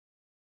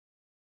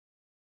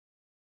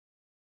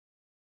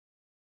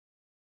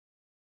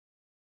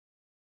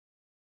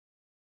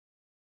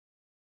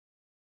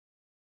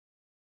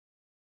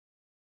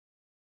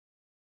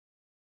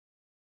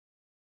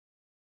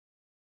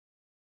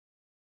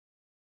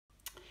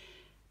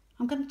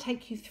I'm going to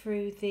take you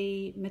through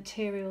the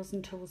materials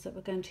and tools that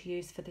we're going to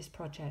use for this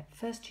project.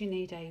 First, you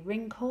need a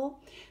ring core.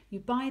 You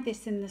buy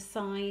this in the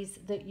size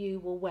that you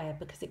will wear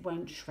because it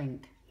won't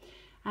shrink.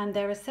 And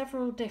there are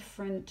several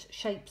different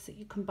shapes that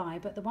you can buy,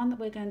 but the one that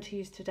we're going to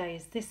use today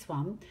is this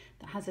one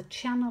that has a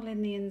channel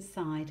in the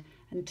inside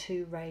and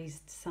 2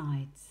 raised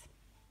sides.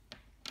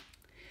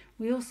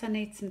 We also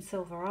need some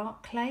silver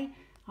art clay.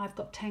 I've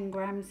got 10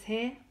 grams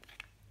here.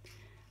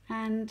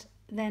 And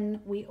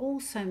then we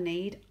also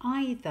need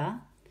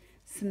either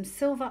some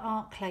silver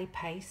art clay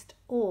paste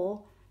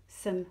or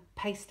some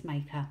paste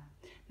maker.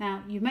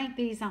 Now you make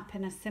these up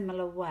in a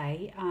similar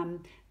way.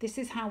 This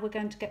is how we're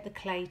going to get the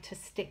clay to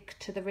stick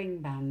to the ring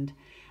band,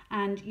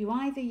 and you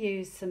either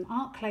use some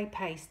art clay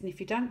paste, and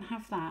if you don't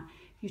have that,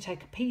 you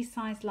take a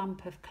pea-sized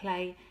lump of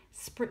clay,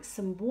 spritz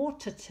some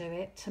water to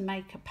it to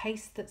make a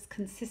paste that's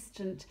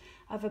consistent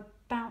of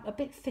about a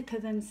bit thicker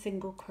than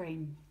single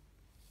cream.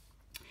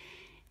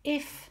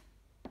 If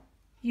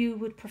you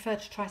would prefer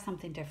to try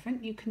something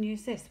different, you can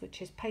use this,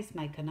 which is paste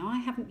maker. Now I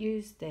haven't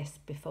used this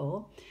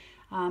before.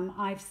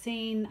 I've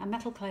seen a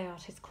metal clay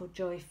artist called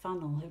Joy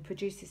Funnel who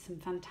produces some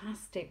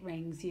fantastic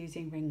rings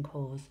using ring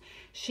cores.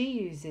 She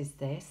uses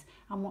this,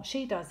 and what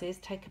she does is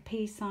take a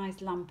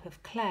pea-sized lump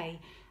of clay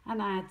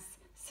and adds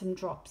some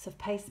drops of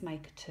paste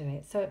maker to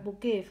it, so it will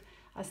give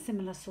a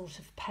similar sort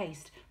of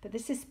paste, but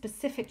this is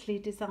specifically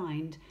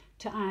designed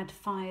to add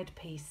fired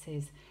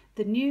pieces.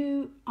 The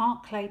new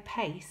art clay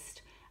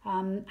paste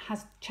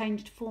has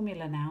changed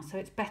formula now, so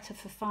it's better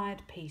for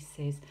fired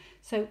pieces.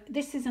 So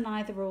this is an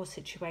either or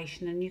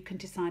situation, and you can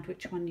decide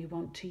which one you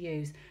want to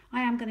use.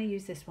 I am going to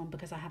use this one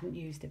because I haven't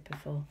used it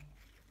before.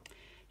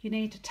 You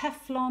need a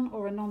Teflon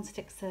or a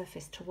non-stick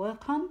surface to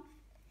work on.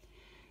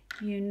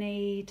 You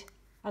need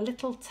a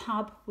little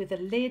tub with a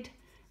lid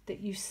that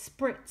you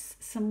spritz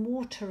some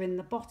water in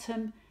the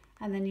bottom,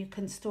 and then you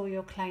can store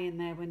your clay in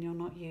there when you're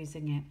not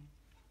using it.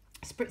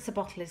 Spritzer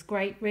bottle is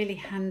great, really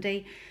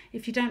handy.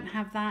 If you don't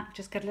have that,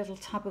 just get a little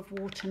tub of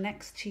water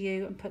next to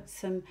you and put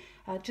some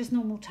just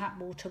normal tap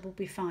water will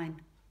be fine.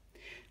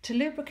 To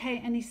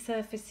lubricate any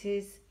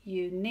surfaces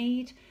you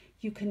need,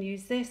 you can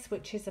use this,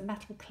 which is a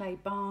metal clay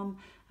balm,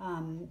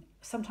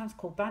 sometimes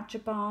called badger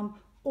balm,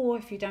 or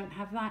if you don't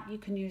have that, you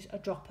can use a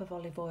drop of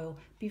olive oil.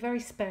 Be very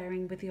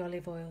sparing with the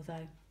olive oil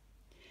though.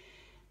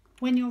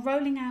 When you're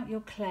rolling out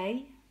your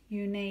clay,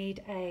 you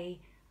need a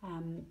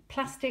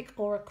plastic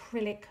or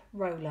acrylic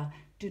roller.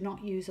 Do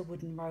not use a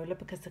wooden roller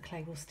because the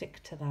clay will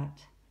stick to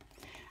that.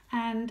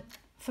 And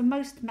for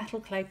most metal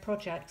clay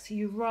projects,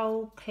 you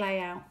roll clay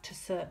out to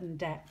certain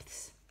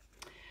depths.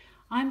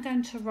 I'm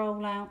going to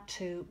roll out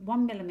to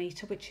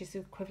 1mm, which is the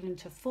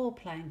equivalent of 4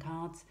 playing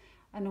cards,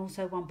 and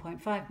also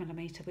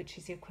 1.5mm, which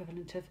is the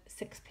equivalent of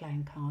 6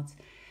 playing cards.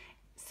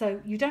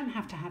 So you don't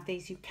have to have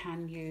these, you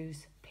can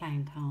use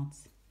playing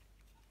cards.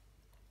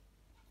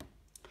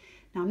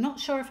 Now I'm not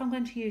sure if I'm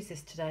going to use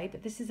this today,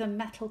 but this is a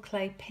metal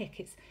clay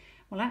pick.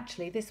 Well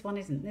actually this one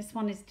isn't. This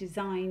one is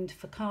designed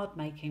for card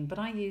making, but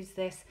I use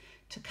this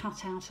to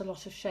cut out a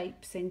lot of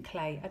shapes in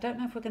clay. I don't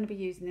know if we're going to be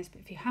using this,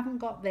 but if you haven't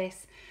got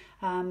this,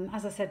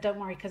 as I said, don't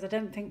worry, because I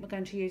don't think we're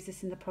going to use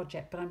this in the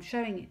project, but I'm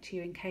showing it to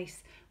you in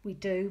case we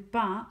do.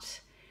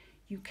 But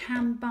you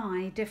can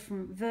buy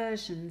different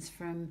versions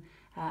from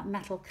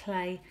metal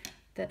clay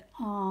that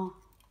are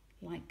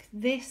like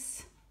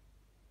this,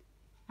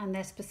 and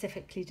they're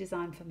specifically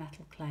designed for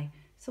metal clay.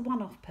 It's a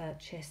one-off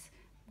purchase,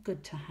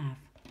 good to have.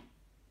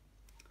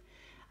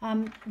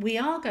 We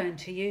are going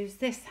to use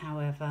this,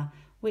 however,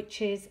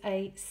 which is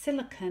a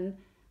silicone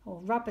or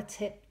rubber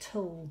tip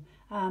tool.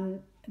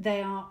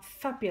 They are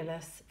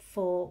fabulous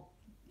for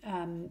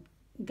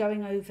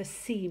going over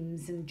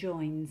seams and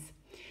joins.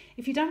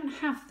 If you don't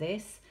have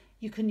this,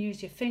 you can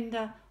use your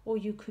finger or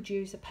you could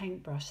use a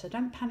paintbrush, so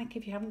don't panic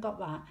if you haven't got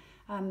that.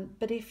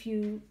 But if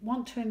you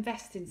want to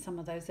invest in some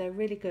of those, they're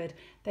really good.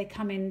 They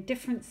come in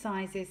different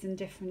sizes and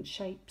different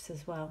shapes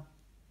as well.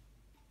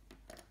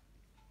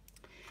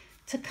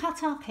 To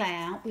cut our clay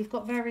out, we've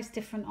got various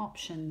different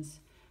options.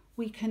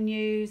 We can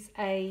use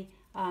a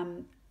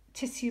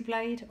tissue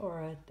blade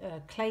or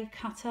a clay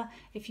cutter.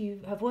 If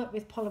you have worked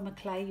with polymer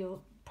clay,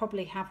 you'll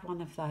probably have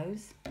one of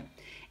those.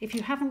 If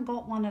you haven't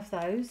got one of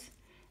those,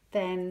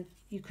 then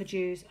you could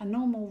use a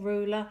normal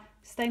ruler.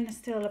 Stainless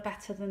steel are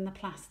better than the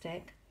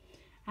plastic,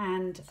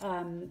 and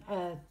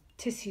a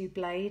tissue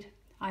blade,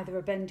 either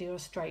a bendy or a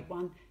straight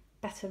one.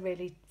 Better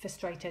really for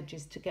straight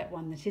edges to get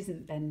one that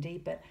isn't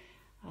bendy, but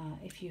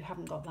if you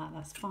haven't got that,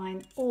 that's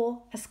fine.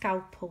 Or a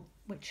scalpel,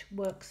 which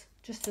works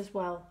just as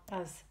well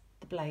as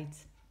the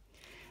blades.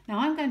 Now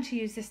I'm going to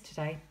use this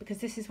today because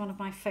this is one of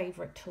my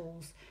favourite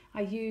tools.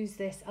 I use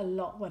this a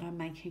lot when I'm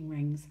making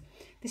rings.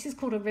 This is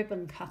called a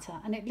ribbon cutter,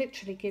 and it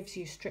literally gives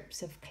you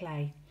strips of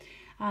clay.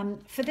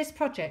 For this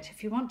project,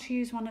 if you want to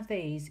use one of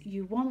these,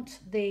 you want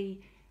the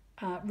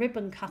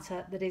ribbon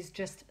cutter that is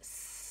just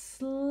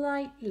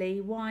slightly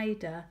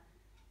wider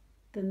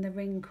than the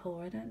ring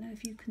core. I don't know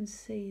if you can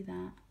see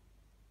that.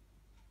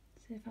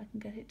 See if I can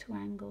get it to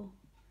angle.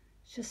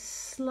 It's just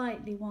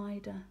slightly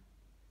wider.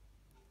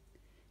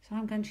 So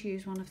I'm going to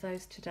use one of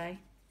those today.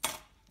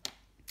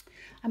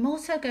 I'm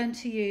also going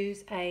to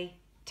use a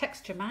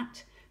texture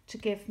mat to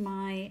give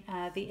my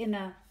the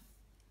inner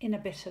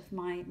bit of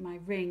my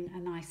ring a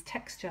nice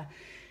texture.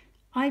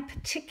 I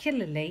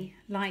particularly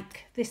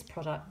like this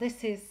product.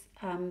 This is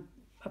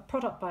a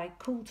product by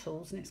Cool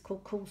Tools and it's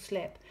called Cool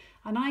Slip,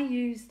 and I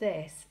use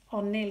this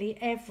on nearly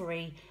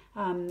every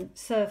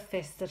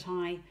surface that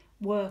I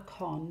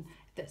work on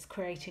that's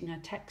creating a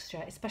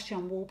texture, especially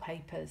on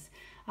wallpapers.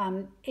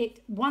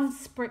 One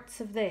spritz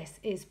of this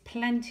is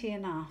plenty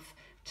enough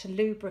to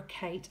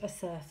lubricate a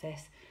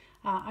surface.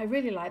 I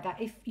really like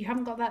that. If you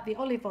haven't got that, the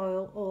olive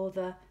oil or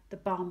the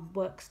balm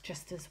works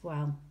just as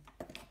well.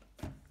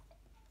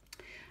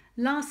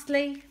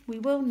 Lastly, we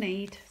will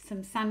need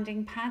some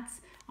sanding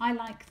pads. I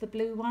like the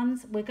blue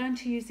ones. We're going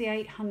to use the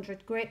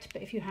 800 grit,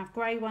 but if you have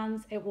grey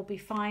ones, it will be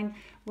fine.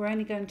 We're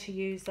only going to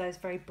use those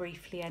very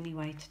briefly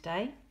anyway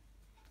today.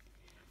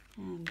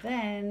 And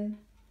then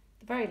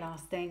the very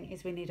last thing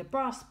is we need a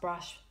brass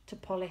brush to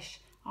polish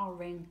our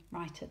ring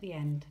right at the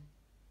end.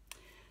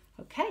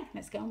 Okay,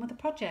 let's get on with the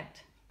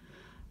project.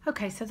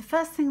 Okay, so the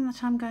first thing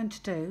that I'm going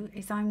to do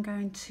is I'm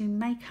going to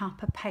make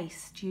up a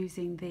paste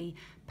using the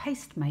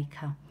paste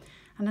maker.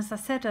 And as I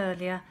said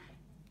earlier,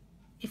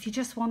 if you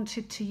just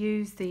wanted to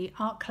use the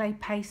art clay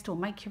paste or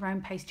make your own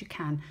paste, you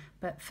can.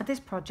 But for this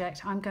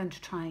project, I'm going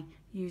to try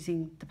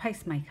using the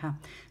paste maker.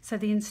 So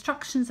the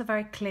instructions are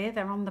very clear.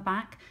 They're on the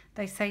back.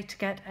 They say to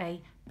get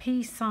a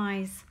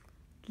pea-size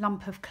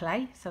lump of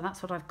clay. So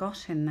that's what I've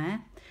got in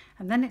there.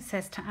 And then it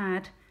says to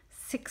add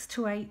 6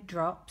 to 8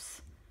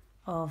 drops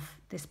of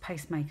this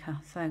paste maker.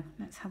 So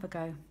let's have a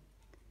go.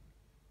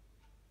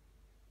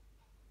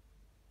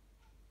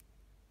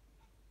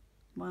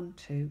 1,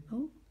 2,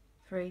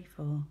 3,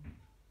 4,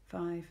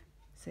 5,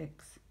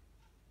 6.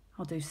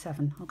 I'll do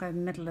 7. I'll go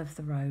middle of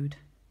the road.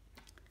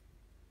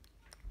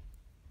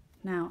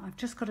 Now I've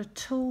just got a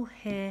tool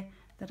here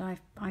that I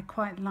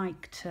quite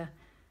like to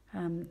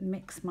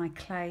mix my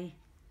clay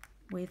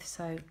with,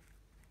 so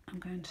I'm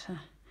going to,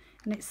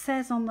 and it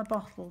says on the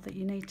bottle that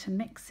you need to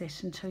mix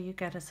it until you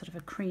get a sort of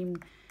a cream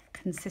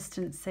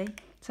consistency.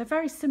 So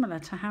very similar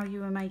to how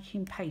you were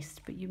making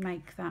paste, but you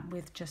make that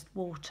with just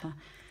water.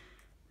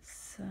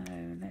 So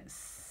let's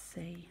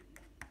see.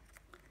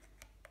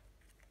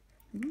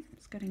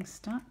 It's getting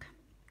stuck.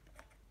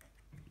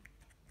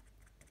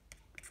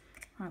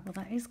 Right, well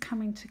that is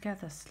coming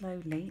together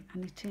slowly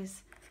and it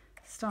is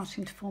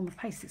starting to form a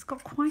paste. It's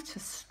got quite a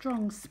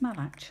strong smell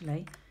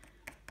actually.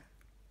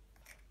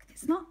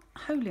 It's not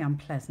wholly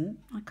unpleasant.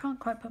 I can't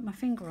quite put my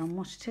finger on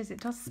what it is.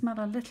 It does smell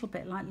a little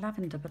bit like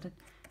lavender, but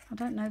I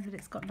don't know that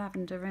it's got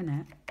lavender in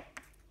it.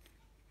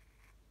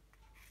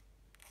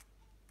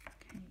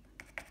 Okay.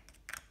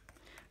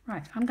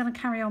 Right, I'm going to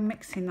carry on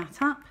mixing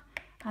that up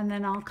and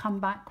then I'll come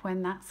back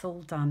when that's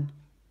all done.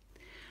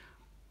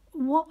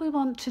 What we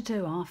want to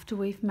do after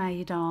we've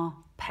made our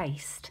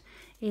paste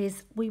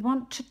is we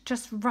want to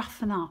just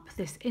roughen up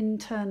this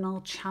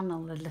internal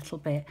channel a little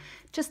bit,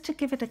 just to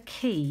give it a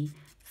key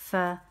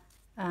for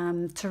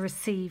to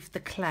receive the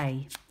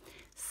clay.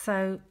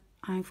 So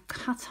I've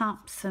cut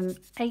up some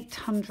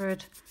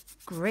 800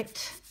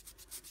 grit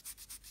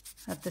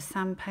of the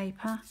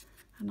sandpaper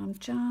and I'm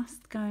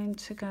just going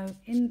to go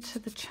into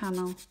the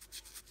channel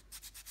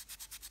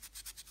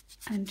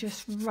and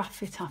just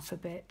rough it up a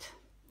bit.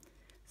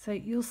 So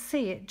you'll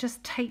see it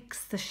just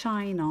takes the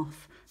shine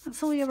off.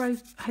 That's all you're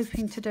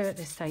hoping to do at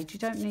this stage. You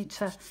don't need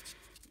to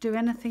do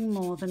anything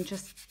more than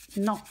just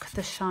knock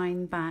the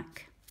shine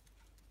back.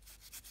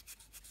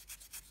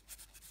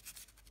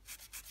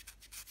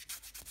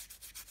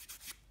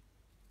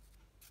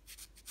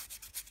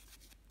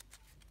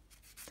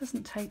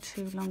 Doesn't take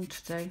too long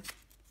to do.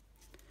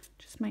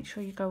 Just make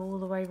sure you go all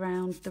the way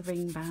around the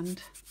ring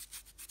band.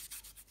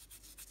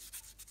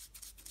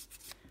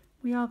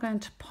 We are going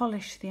to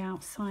polish the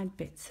outside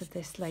bits of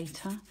this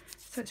later,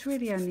 so it's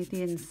really only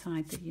the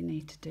inside that you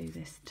need to do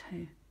this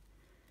too.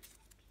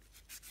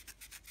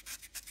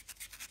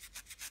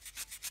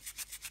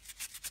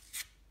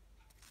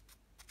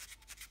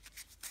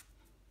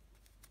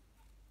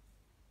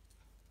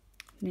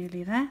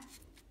 Nearly there.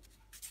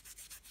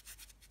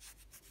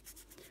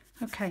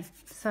 Okay,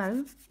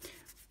 so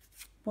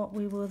what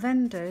we will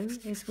then do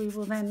is we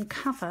will then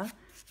cover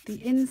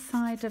the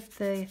inside of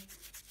the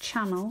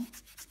channel.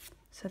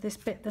 So this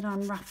bit that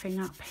I'm roughing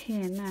up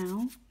here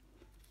now,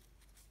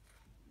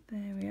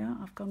 there we are,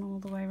 I've gone all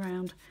the way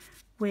around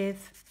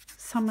with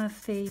some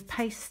of the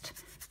paste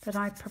that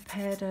I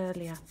prepared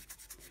earlier.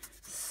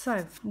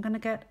 So I'm going to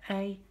get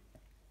a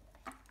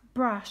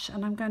brush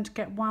and I'm going to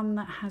get one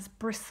that has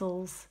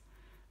bristles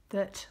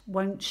that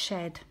won't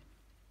shed.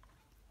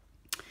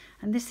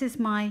 And this is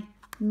my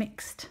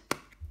mixed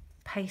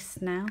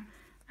paste now,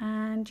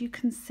 and you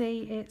can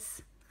see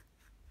it's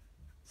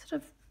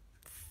sort of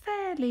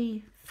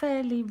fairly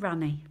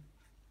runny.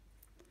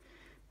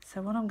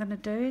 So what I'm going to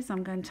do is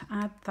I'm going to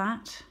add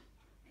that.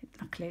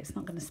 Luckily it's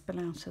not going to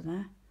spill out of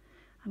there,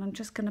 and I'm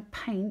just going to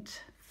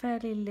paint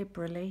fairly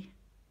liberally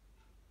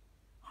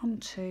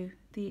onto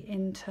the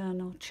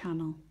internal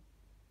channel.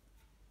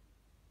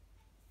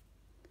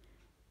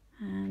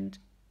 And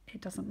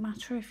it doesn't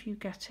matter if you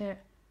get it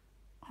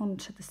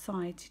onto the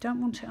sides. You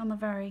don't want it on the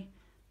very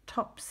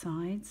top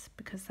sides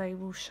because they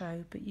will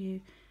show, but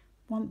you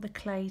want the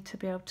clay to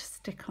be able to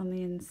stick on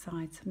the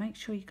inside. So make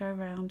sure you go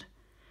around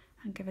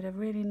and give it a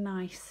really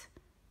nice,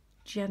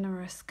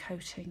 generous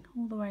coating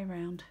all the way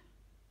around.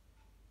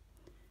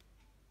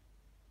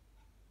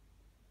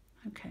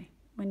 Okay,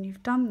 when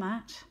you've done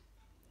that,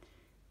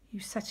 you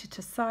set it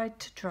aside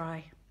to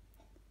dry.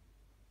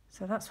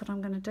 So that's what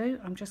I'm going to do.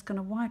 I'm just going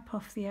to wipe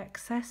off the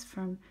excess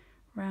from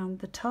around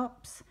the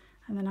tops,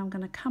 and then I'm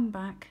going to come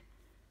back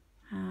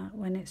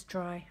when it's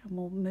dry and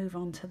we'll move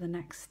on to the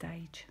next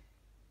stage.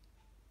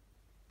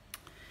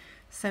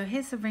 So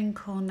here's the ring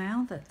core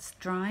now that's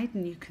dried,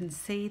 and you can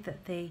see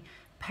that the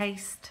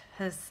paste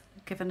has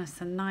given us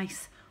a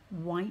nice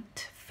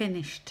white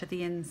finish to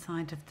the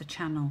inside of the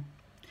channel.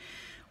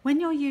 When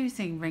you're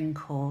using ring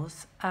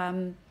cores,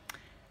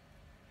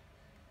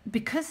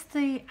 because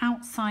the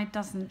outside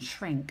doesn't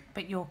shrink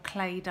but your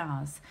clay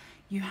does,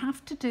 you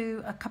have to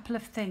do a couple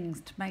of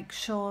things to make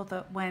sure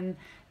that when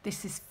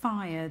this is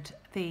fired,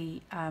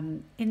 the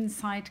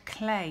inside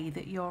clay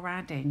that you're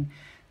adding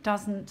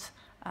doesn't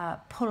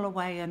pull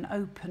away and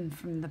open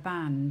from the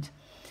band.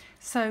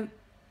 So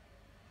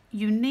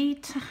you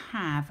need to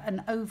have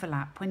an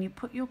overlap. When you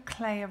put your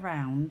clay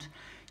around,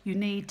 you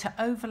need to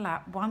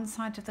overlap one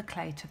side of the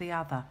clay to the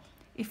other.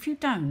 If you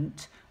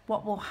don't,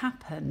 what will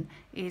happen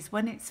is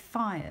when it's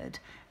fired,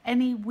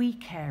 any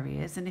weak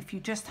areas, and if you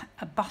just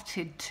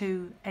abutted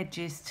two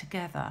edges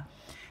together,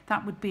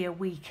 that would be a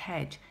weak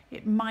edge.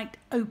 It might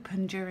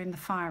open during the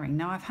firing.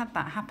 Now, I've had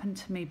that happen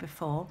to me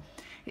before.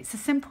 It's a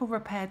simple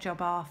repair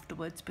job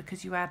afterwards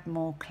because you add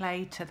more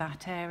clay to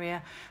that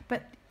area,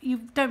 but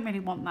you don't really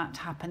want that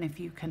to happen if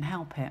you can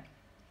help it.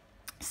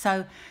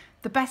 So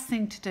the best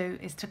thing to do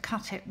is to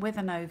cut it with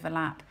an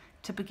overlap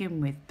to begin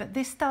with, but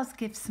this does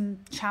give some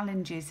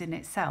challenges in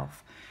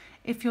itself.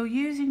 If you're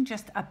using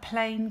just a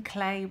plain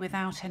clay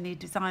without any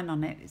design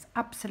on it, it's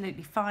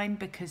absolutely fine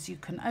because you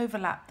can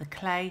overlap the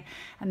clay,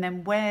 and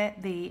then where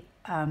the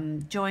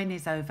join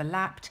is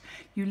overlapped,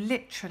 you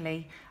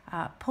literally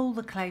pull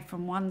the clay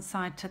from one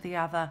side to the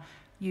other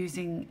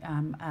using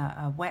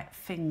a wet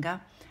finger,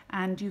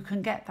 and you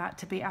can get that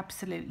to be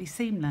absolutely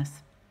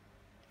seamless.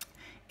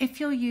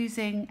 If you're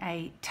using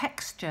a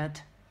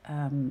textured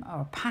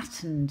or a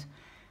patterned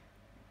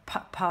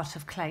part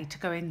of clay to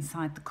go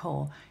inside the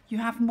core, you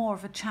have more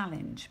of a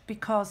challenge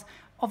because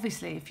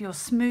obviously if you're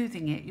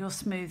smoothing it, you're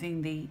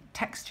smoothing the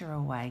texture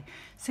away.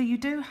 So you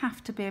do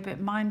have to be a bit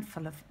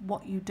mindful of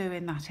what you do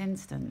in that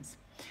instance.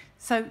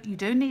 So you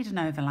do need an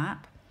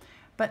overlap,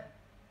 but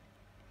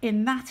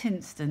in that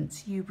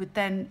instance you would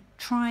then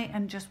try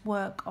and just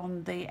work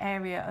on the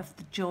area of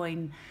the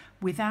join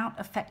without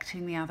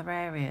affecting the other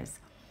areas.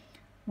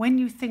 When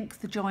you think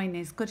the join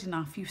is good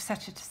enough, you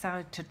set it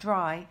aside to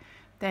dry,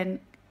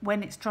 then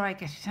when it's dry,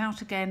 get it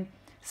out again,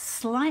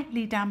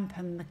 slightly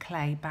dampen the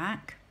clay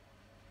back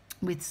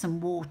with some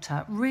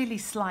water, really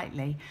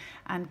slightly,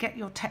 and get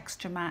your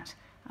texture mat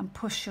and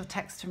push your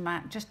texture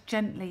mat just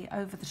gently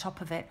over the top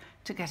of it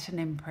to get an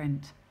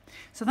imprint.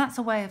 So that's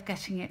a way of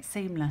getting it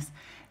seamless.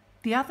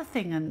 The other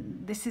thing,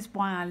 and this is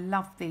why I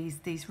love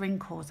these ring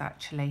cores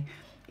actually,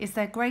 is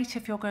they're great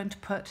if you're going to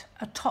put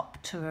a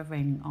top to a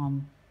ring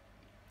on.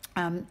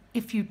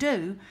 If you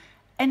do,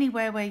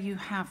 anywhere where you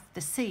have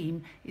the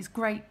seam is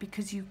great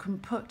because you can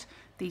put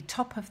the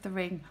top of the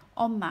ring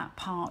on that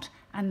part,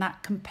 and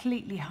that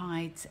completely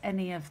hides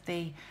any of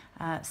the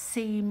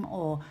seam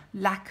or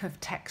lack of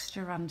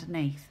texture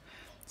underneath.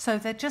 So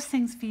they're just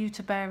things for you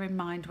to bear in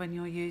mind when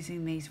you're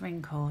using these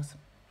ring cores.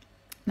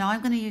 Now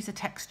I'm going to use a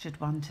textured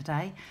one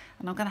today,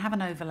 and I'm going to have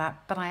an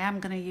overlap, but I am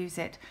going to use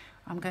it.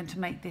 I'm going to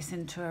make this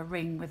into a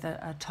ring with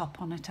a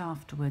top on it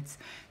afterwards.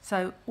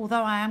 So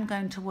although I am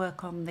going to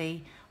work on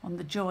the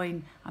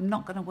join, I'm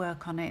not going to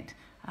work on it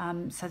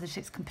so that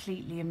it's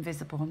completely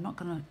invisible. I'm not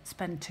going to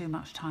spend too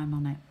much time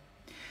on it.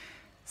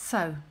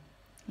 So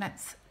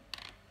let's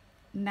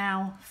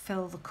now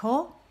fill the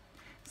core.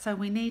 So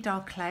we need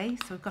our clay.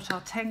 So we've got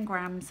our 10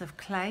 grams of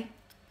clay.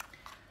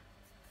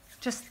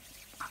 Just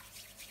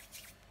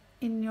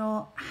in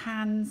your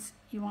hands,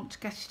 you want to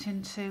get it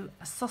into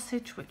a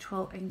sausage, which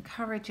will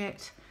encourage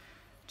it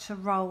to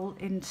roll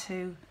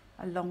into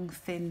a long,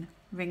 thin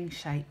ring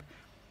shape.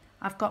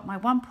 I've got my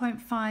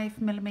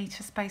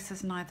 1.5mm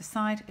spacers on either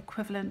side,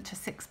 equivalent to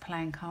 6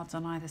 playing cards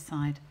on either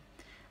side.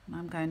 And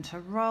I'm going to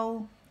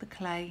roll the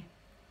clay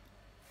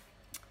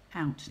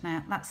out.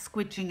 Now that's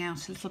squidging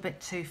out a little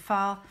bit too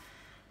far.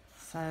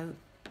 So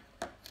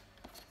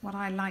what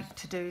I like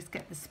to do is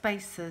get the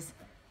spacers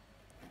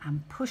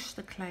and push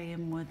the clay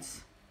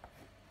inwards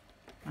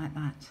like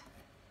that,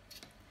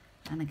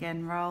 and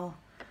again roll,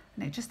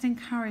 and it just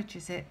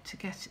encourages it to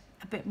get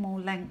a bit more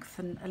length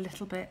and a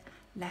little bit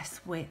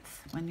less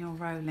width when you're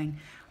rolling.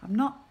 I'm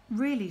not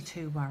really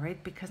too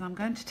worried because I'm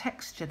going to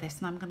texture this,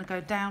 and I'm going to go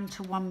down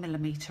to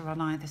 1mm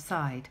on either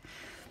side.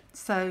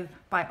 So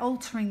by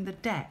altering the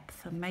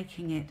depth and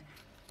making it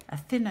a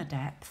thinner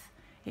depth,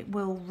 it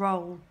will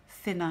roll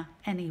thinner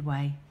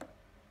anyway.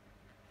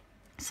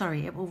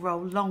 sorry, it will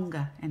roll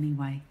longer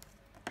anyway.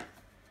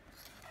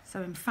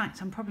 So in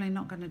fact, I'm probably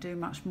not going to do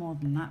much more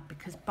than that,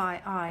 because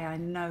by eye I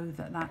know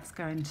that that's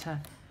going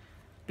to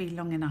be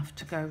long enough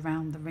to go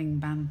round the ring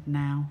band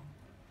now.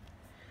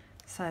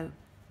 So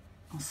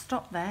I'll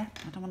stop there.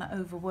 I don't want to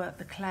overwork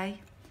the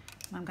clay.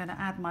 I'm going to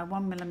add my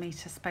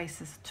 1mm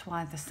spacers to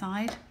either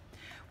side.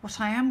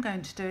 What I am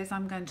going to do is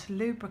I'm going to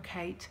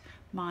lubricate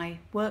my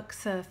work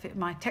surface,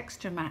 my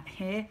texture mat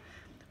here,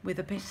 with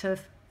a bit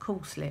of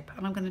cool slip,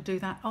 and I'm going to do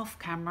that off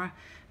camera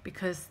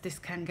because this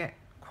can get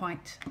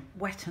quite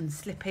wet and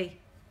slippy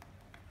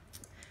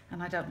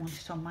and I don't want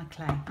it on my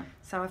clay.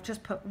 So I've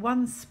just put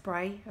one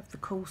spray of the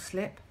cool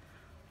slip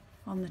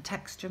on the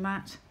texture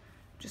mat.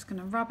 I'm just going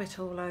to rub it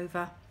all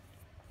over,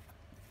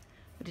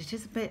 but it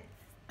is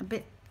a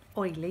bit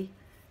oily,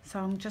 so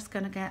I'm just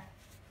going to get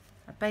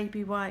a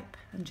baby wipe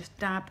and just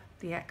dab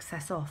the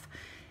excess off.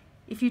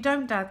 If you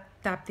don't dab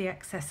the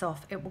excess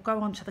off, it will go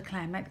onto the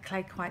clay and make the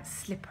clay quite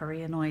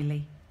slippery and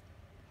oily.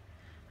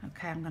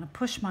 Okay, I'm going to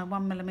push my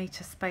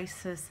 1mm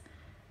spacers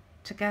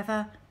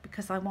together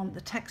because I want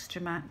the texture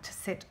mat to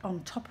sit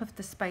on top of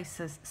the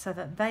spacers so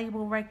that they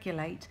will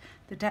regulate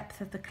the depth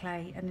of the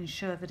clay and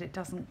ensure that it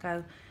doesn't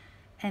go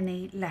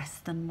any less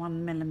than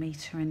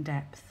 1mm in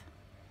depth.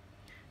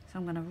 So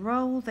I'm going to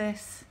roll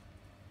this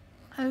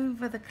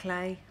over the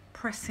clay,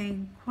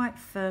 pressing quite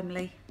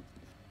firmly,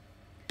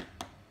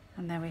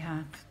 and there we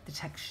have the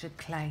textured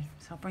clay.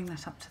 So I'll bring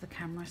that up to the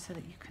camera so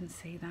that you can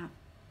see that.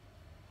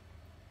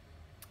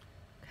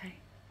 Okay.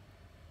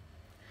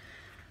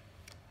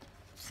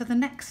 So the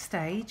next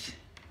stage,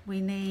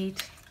 we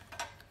need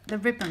the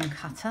ribbon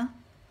cutter.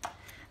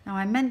 Now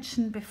I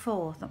mentioned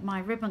before that my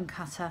ribbon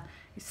cutter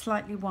is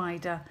slightly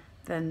wider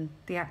than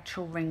the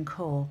actual ring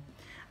core,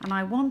 and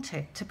I want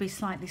it to be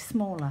slightly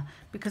smaller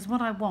because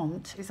what I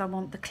want is I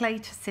want the clay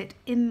to sit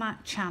in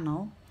that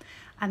channel,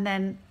 and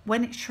then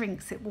when it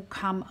shrinks it will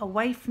come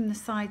away from the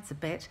sides a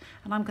bit,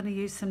 and I'm going to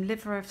use some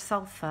liver of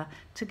sulphur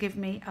to give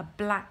me a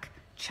black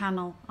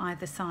channel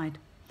either side,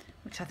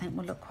 which I think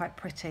will look quite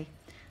pretty.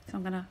 So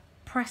I'm going to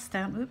press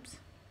down,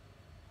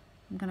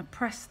 I'm going to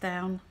press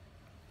down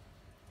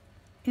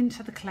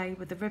into the clay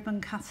with the ribbon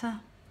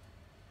cutter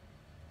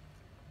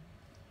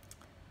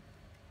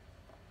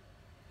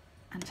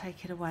and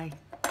take it away.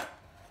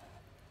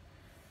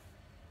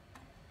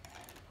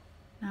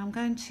 Now I'm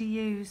going to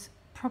use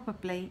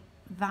probably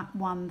that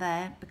one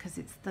there because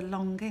it's the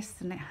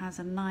longest and it has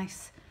a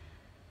nice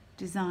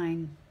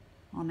design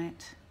on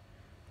it.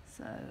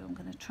 So I'm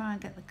going to try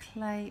and get the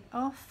clay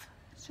off.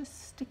 It's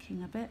just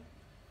sticking a bit.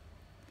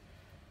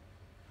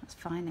 That's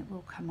fine, it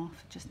will come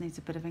off, it just needs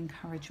a bit of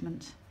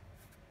encouragement.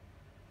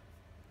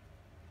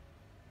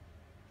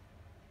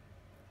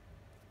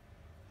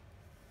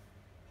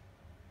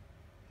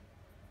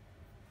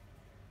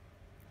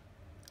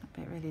 That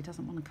bit really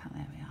doesn't want to cut,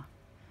 there we are.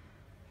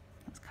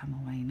 That's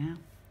come away now,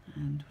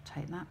 and we'll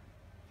take that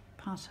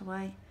part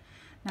away.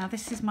 Now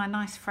this is my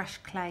nice fresh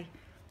clay,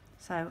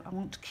 so I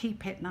want to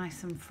keep it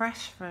nice and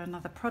fresh for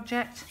another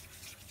project.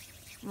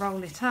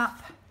 Roll it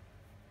up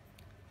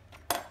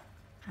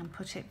and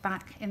put it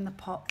back in the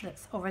pot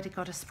that's already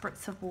got a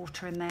spritz of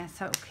water in there,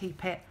 so it'll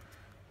keep it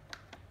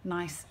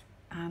nice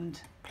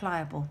and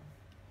pliable.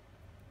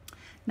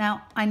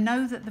 Now I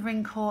know that the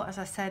ring core, as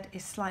I said,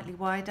 is slightly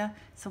wider,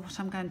 so what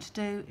I'm going to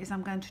do is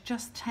I'm going to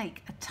just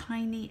take a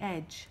tiny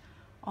edge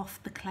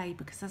off the clay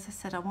because, as I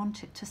said, I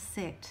want it to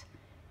sit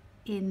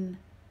in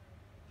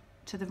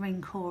to the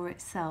ring core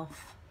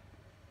itself.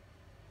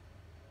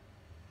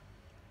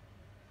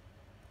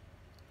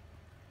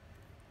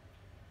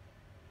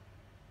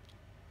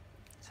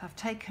 So I've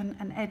taken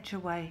an edge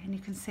away, and you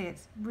can see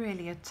it's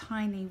really a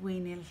tiny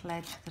weeny little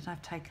edge that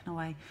I've taken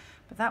away,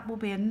 but that will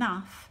be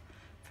enough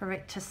for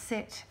it to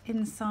sit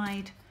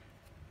inside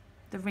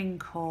the ring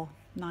core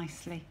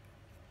nicely.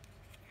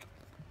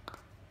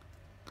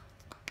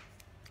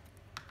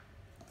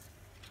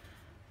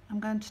 I'm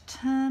going to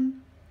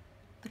turn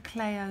the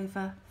clay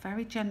over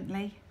very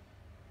gently.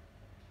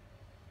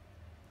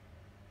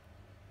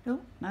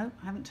 Oh, no,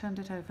 I haven't turned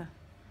it over.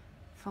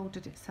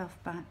 Folded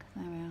itself back.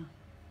 There we are.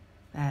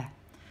 There.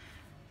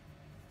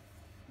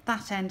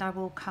 That end I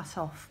will cut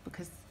off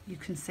because you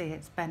can see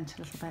it's bent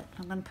a little bit.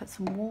 I'm going to put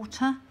some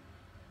water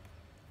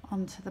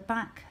onto the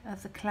back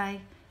of the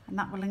clay, and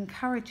that will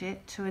encourage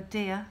it to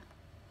adhere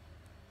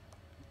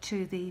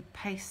to the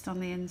paste on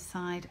the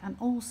inside, and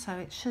also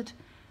it should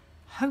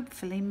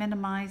hopefully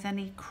minimise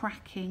any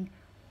cracking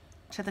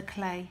to the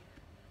clay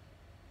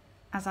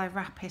as I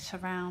wrap it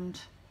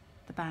around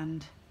the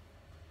band.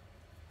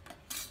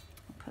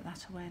 I'll put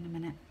that away in a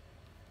minute.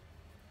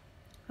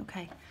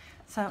 Okay,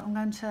 so I'm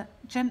going to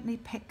gently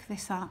pick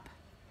this up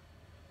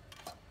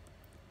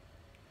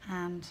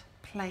and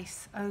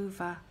place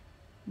over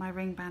my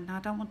ring band. Now I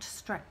don't want to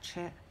stretch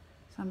it,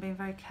 so I'm being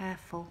very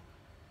careful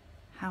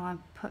how I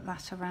put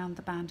that around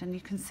the band, and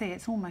you can see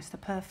it's almost a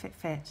perfect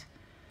fit.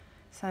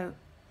 So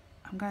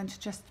I'm going to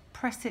just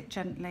press it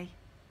gently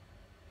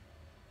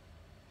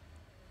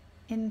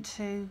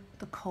into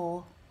the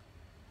core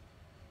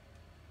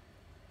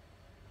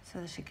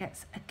so that it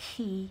gets a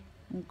key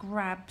and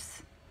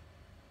grabs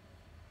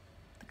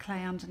the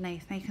clay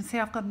underneath. Now you can see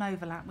I've got an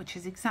overlap, which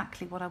is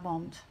exactly what I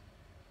want.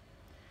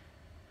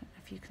 I don't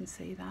know if you can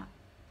see that.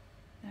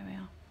 There we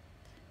are.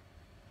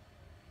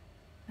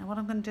 Now what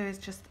I'm going to do is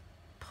just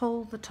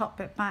pull the top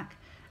bit back,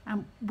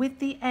 and with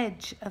the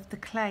edge of the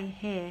clay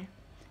here,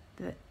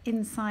 the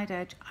inside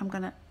edge, I'm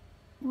going to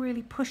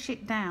really push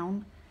it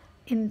down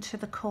into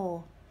the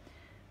core,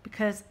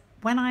 because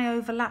when I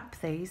overlap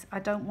these, I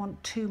don't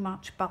want too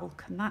much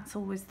bulk, and that's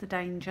always the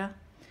danger,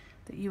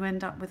 that you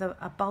end up with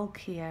a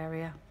bulky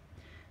area.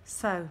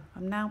 So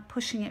I'm now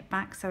pushing it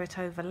back so it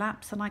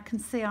overlaps, and I can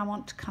see I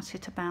want to cut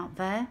it about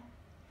there.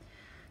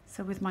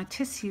 So with my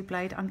tissue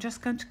blade, I'm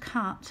just going to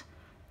cut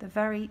the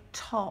very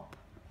top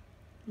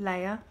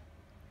layer.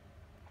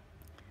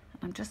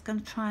 I'm just going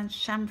to try and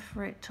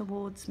chamfer it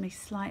towards me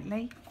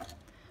slightly.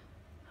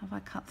 Have I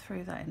cut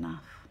through that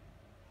enough?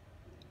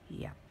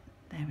 Yeah,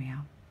 there we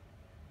are.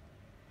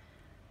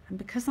 And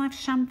because I've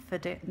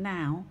chamfered it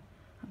now,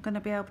 I'm going to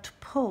be able to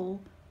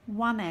pull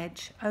one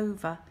edge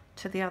over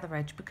to the other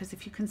edge, because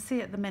if you can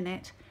see at the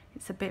minute,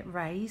 it's a bit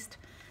raised.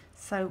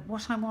 So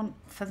what I want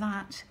for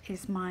that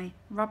is my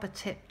rubber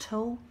tip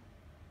tool,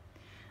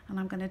 and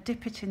I'm going to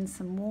dip it in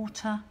some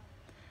water,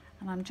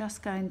 and I'm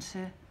just going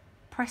to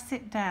press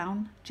it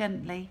down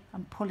gently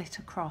and pull it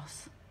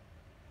across.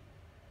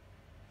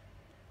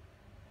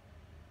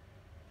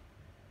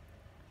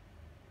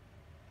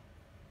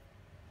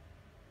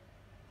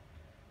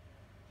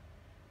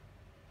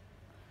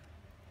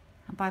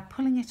 And by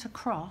pulling it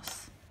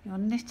across, you're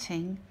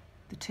knitting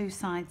the two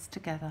sides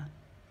together.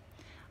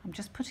 I'm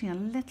just putting a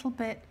little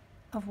bit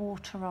of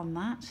water on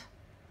that,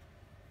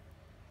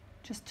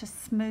 just to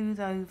smooth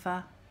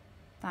over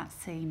that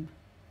seam.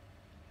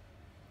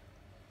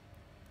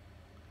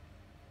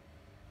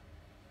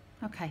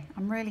 Okay,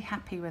 I'm really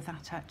happy with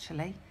that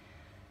actually.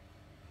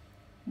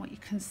 What you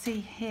can see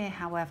here,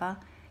 however,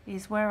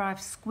 is where I've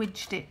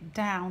squidged it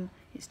down,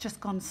 it's just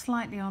gone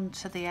slightly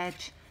onto the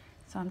edge.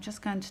 So I'm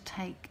just going to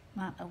take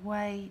that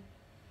away,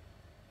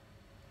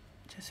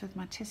 just with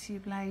my tissue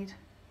blade.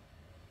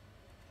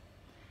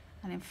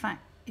 And in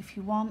fact, if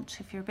you want,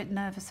 if you're a bit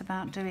nervous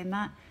about doing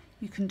that,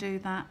 you can do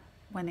that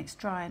when it's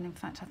dry. And in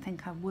fact, I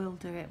think I will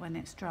do it when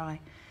it's dry.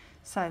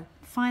 So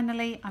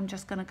finally, I'm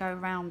just going to go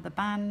around the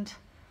band,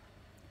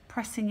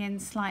 pressing in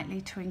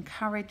slightly to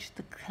encourage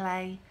the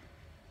clay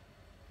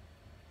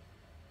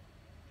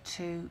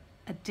to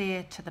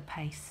adhere to the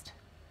paste.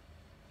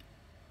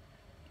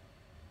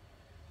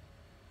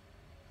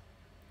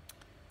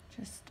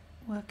 Just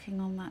working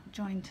on that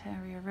joint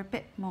area a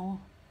bit more.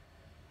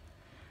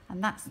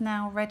 And that's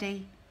now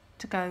ready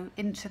to go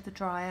into the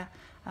dryer,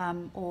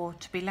 or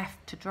to be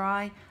left to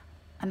dry.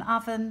 An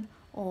oven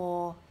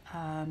or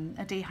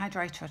a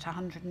dehydrator at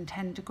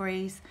 110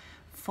 degrees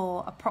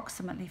for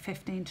approximately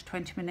 15 to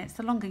 20 minutes.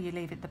 The longer you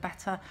leave it, the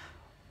better.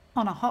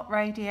 On a hot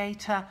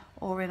radiator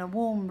or in a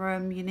warm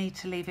room, you need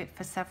to leave it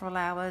for several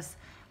hours,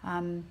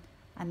 and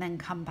then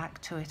come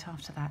back to it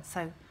after that.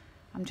 So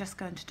I'm just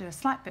going to do a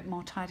slight bit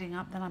more tidying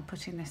up, then I'm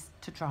putting this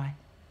to dry.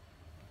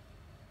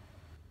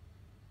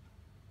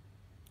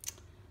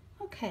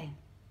 Okay,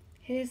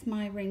 here's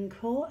my ring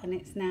core and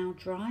it's now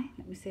dry.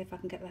 Let me see if I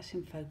can get that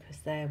in focus.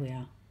 There we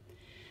are.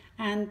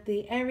 And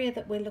the area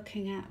that we're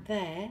looking at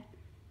there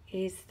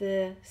is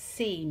the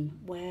seam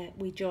where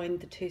we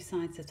joined the two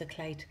sides of the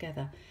clay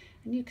together.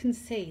 And you can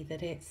see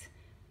that it's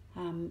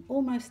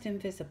almost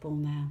invisible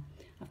now.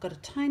 I've got a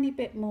tiny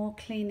bit more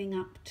cleaning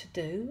up to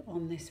do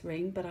on this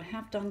ring, but I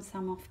have done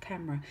some off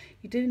camera.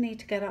 You do need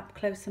to get up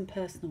close and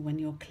personal when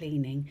you're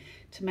cleaning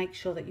to make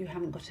sure that you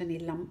haven't got any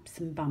lumps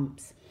and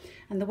bumps.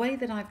 And the way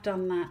that I've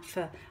done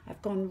that,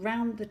 I've gone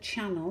round the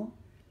channel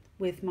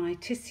with my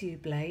tissue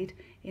blade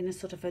in a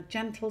sort of a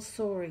gentle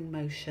sawing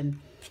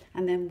motion,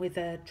 and then with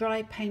a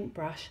dry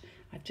paintbrush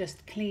I've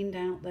just cleaned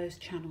out those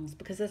channels,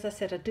 because as I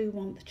said, I do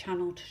want the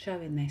channel to show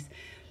in this.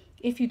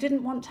 If you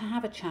didn't want to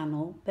have a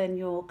channel, then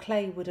your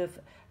clay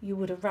you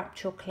would have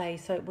wrapped your clay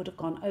so it would have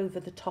gone over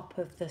the top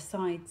of the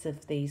sides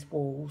of these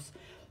walls.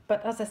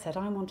 But as I said,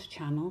 I want a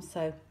channel,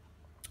 so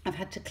I've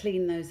had to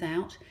clean those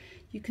out.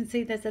 You can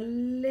see there's a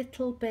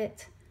little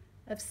bit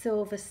of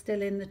silver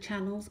still in the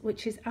channels,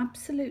 which is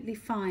absolutely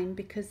fine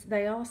because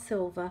they are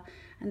silver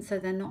and so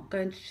they're not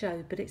going to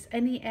show. But it's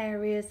any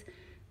areas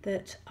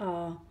that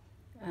are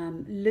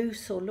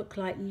loose or look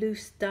like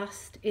loose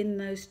dust in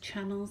those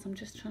channels. I'm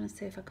just trying to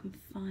see if I can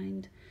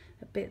find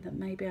a bit that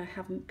maybe I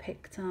haven't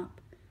picked up.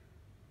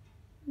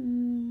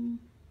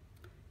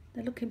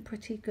 They're looking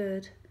pretty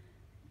good.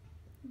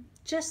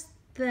 Just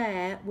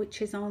there,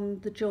 which is on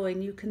the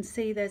join, you can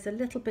see there's a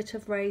little bit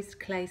of raised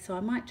clay, so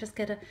I might just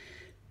get a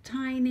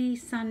tiny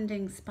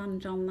sanding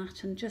sponge on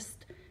that and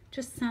just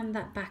sand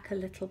that back a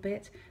little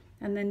bit,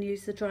 and then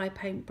use the dry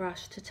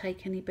paintbrush to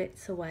take any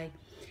bits away.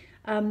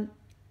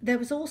 There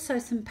was also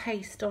some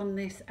paste on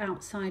this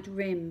outside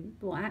rim,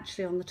 or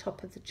actually on the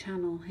top of the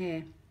channel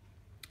here.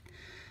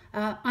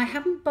 I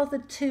haven't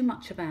bothered too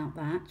much about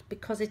that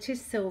because it is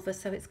silver,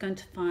 so it's going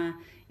to fire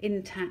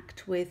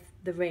intact with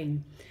the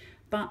ring.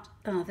 but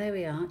there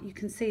we are. You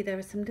can see there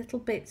are some little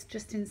bits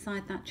just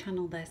inside that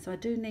channel there, so I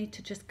do need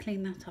to just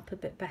clean that up a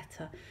bit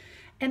better.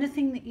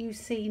 Anything that you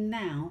see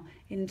now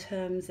in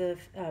terms of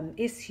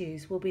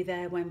issues will be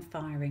there when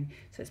firing,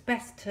 so it's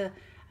best to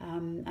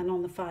and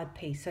on the fired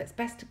piece, so it's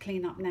best to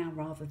clean up now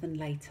rather than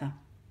later.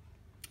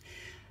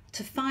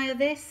 To fire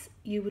this,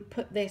 you would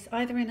put this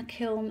either in a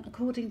kiln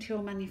according to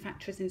your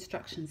manufacturer's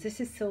instructions.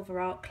 This is silver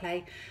arc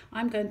clay.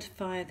 I'm going to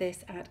fire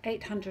this at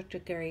 800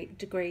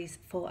 degrees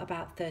for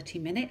about 30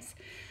 minutes.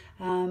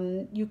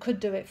 You could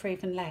do it for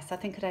even less. I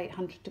think at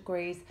 800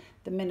 degrees,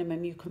 the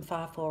minimum you can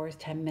fire for is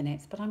 10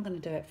 minutes, but I'm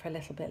going to do it for a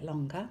little bit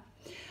longer.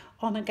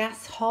 On a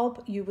gas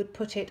hob, you would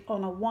put it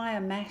on a wire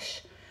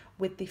mesh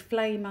with the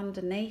flame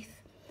underneath,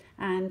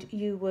 and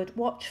you would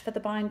watch for the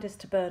binders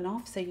to burn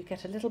off, so you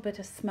get a little bit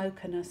of smoke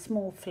and a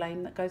small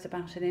flame that goes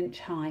about 1 inch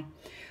high.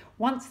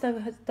 Once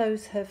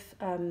those have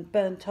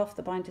burnt off,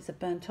 the binders have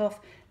burnt off,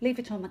 leave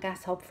it on the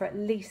gas hob for at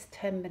least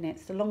 10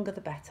 minutes, the longer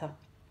the better.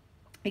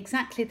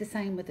 Exactly the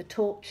same with a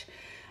torch.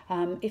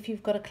 If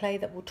you've got a clay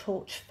that will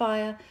torch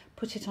fire,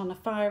 put it on a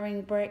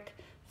firing brick,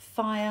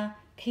 fire,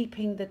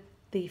 keeping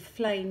the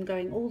flame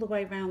going all the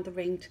way around the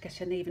ring to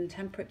get an even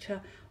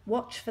temperature.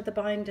 Watch for the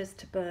binders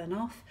to burn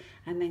off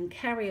and then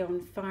carry on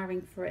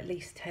firing for at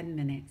least 10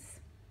 minutes.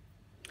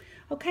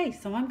 Okay,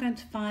 so I'm going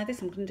to fire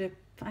this. I'm going to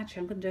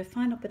do a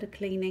final bit of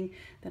cleaning,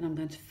 then I'm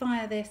going to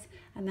fire this,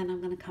 and then I'm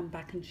going to come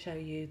back and show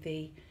you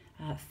the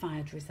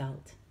fired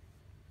result.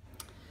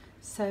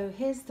 So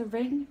here's the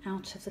ring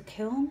out of the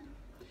kiln.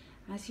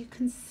 As you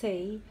can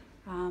see,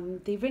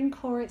 the ring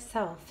core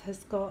itself has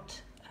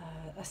got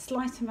a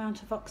slight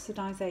amount of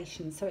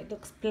oxidization, so it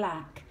looks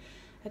black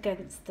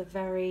against the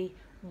very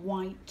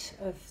white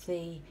of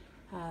the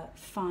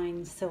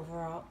fine silver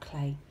arc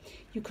clay.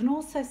 You can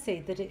also see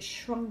that it's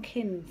shrunk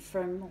in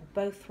from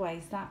both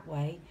ways, that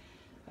way,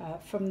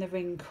 from the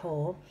ring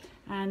core,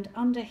 and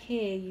under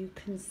here you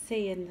can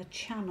see in the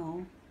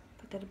channel,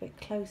 if I get a bit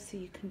closer,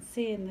 you can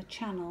see in the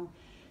channel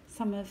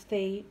some of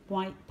the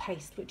white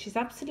paste, which is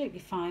absolutely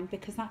fine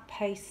because that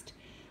paste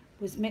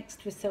was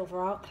mixed with silver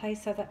arc clay,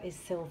 so that is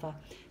silver.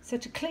 So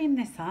to clean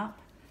this up,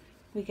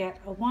 we get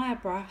a wire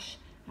brush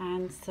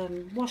and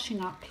some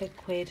washing up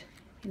liquid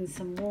in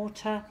some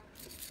water,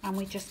 and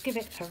we just give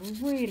it a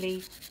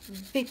really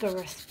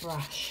vigorous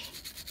brush.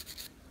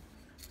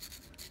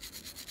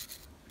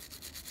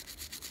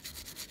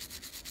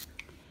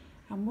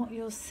 And what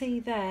you'll see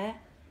there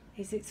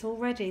is it's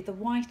already, the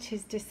white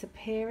is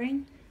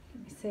disappearing.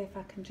 Let me see if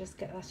I can just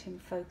get that in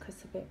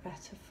focus a bit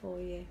better for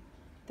you.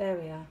 There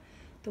we are.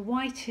 The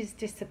white is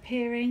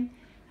disappearing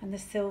and the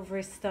silver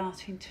is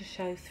starting to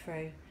show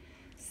through.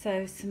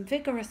 So some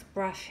vigorous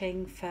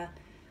brushing for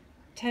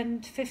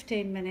 10 to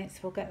 15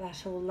 minutes will get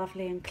that all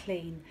lovely and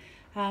clean.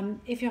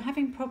 If you're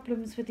having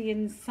problems with the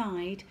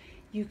inside,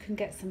 you can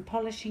get some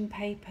polishing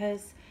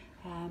papers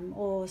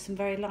or some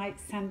very light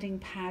sanding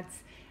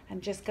pads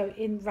and just go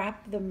in,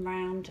 wrap them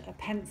round a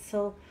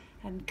pencil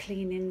and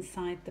clean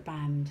inside the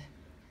band.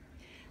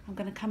 I'm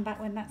going to come back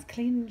when that's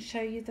clean and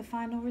show you the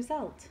final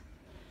result.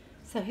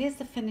 So here's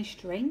the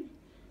finished ring.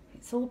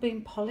 It's all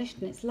been polished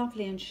and it's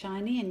lovely and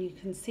shiny, and you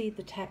can see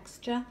the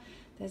texture.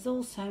 There's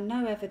also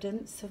no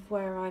evidence of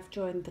where I've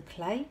joined the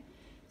clay,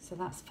 so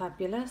that's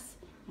fabulous.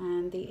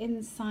 And the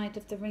inside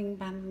of the ring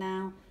band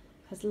now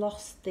has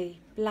lost the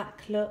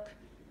black look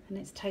and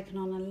it's taken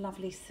on a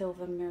lovely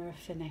silver mirror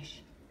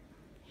finish.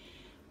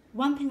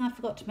 One thing I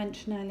forgot to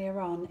mention earlier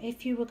on,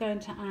 if you were going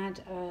to add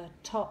a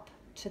top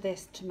to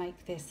this to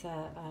make this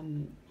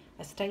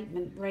a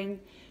statement ring,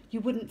 you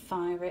wouldn't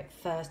fire it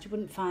first. You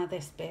wouldn't fire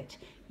this bit.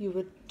 You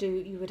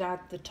would add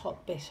the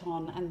top bit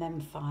on and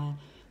then fire.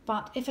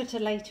 But if at a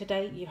later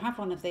date you have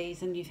one of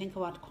these and you think,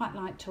 oh, I'd quite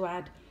like to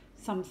add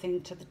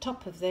something to the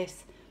top of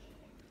this,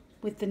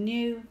 with the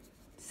new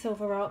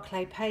silver arc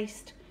clay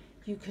paste,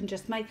 you can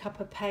just make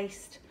up a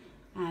paste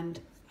and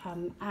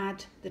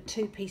add the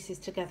two pieces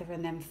together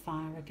and then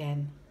fire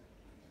again.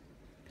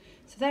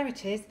 So there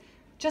it is.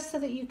 Just so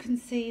that you can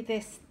see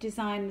this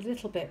design a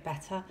little bit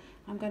better,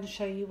 I'm going to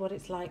show you what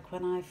it's like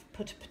when I've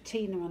put a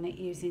patina on it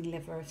using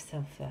liver of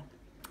sulphur.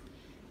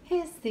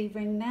 Here's the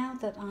ring now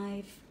that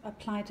I've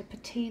applied a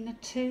patina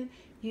to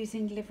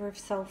using liver of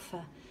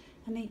sulphur,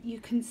 and you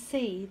can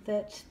see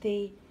that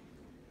the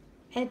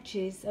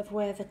edges of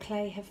where the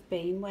clay have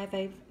been, where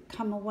they've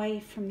come away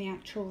from the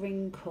actual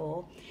ring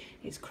core,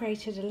 it's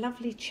created a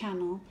lovely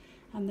channel,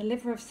 and the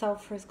liver of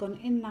sulphur has gone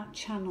in that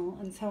channel,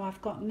 and so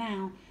I've got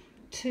now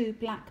two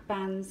black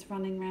bands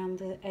running around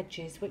the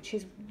edges, which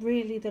is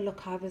really the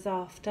look I was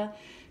after,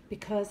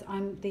 because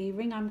the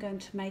ring I'm going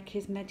to make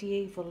is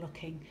medieval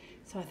looking,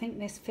 so I think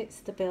this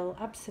fits the bill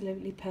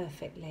absolutely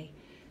perfectly.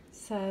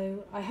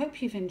 So I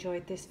hope you've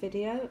enjoyed this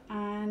video,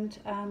 and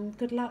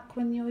good luck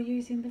when you're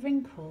using the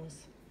ring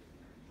cores.